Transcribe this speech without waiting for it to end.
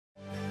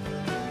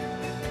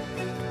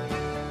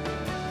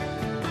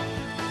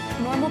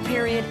normal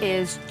period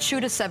is 2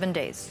 to 7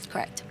 days.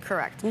 Correct.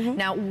 Correct. Mm-hmm.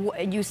 Now,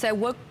 you said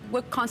what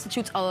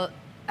constitutes an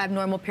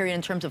abnormal period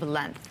in terms of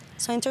length?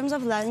 So in terms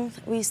of length,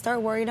 we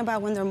start worrying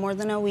about when they're more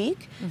than a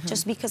week,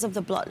 just because of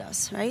the blood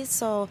loss, right?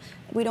 So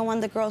we don't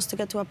want the girls to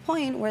get to a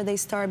point where they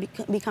start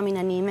becoming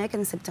anemic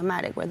and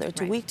symptomatic, where they're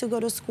too weak to go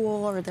to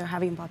school, or they're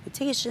having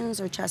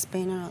palpitations or chest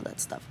pain and all that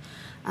stuff.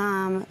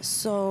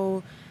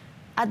 So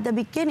at the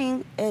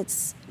beginning,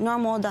 it's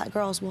normal that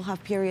girls will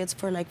have periods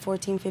for like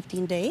 14,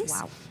 15 days.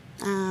 Wow.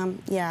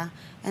 Yeah,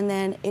 and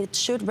then it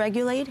should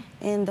regulate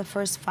in the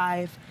first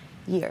 5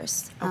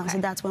 years. So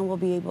that's when we'll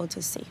be able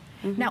to see.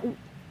 Now,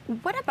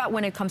 what about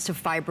when it comes to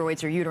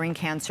fibroids or uterine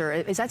cancer?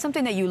 Is that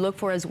something that you look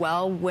for as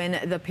well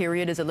when the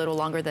period is a little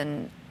longer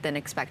than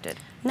expected?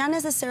 Not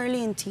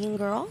necessarily in teen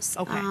girls,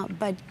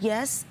 but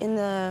yes, in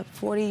the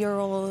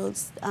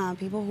 40-year-olds,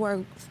 people who are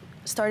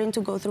starting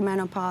to go through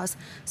menopause.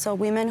 So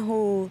women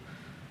who,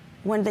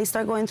 when they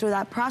start going through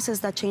that process,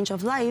 that change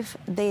of life,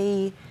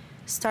 they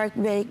start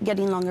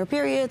getting longer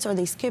periods, or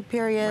they skip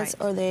periods,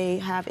 or they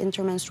have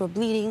intermenstrual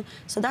bleeding.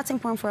 So that's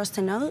important for us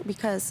to know,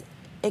 because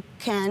it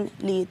can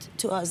lead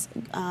to us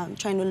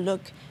trying to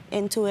look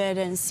into it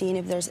and seeing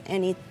if there's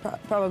any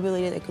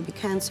probability that it could be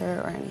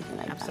cancer or anything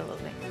like that.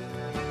 Absolutely.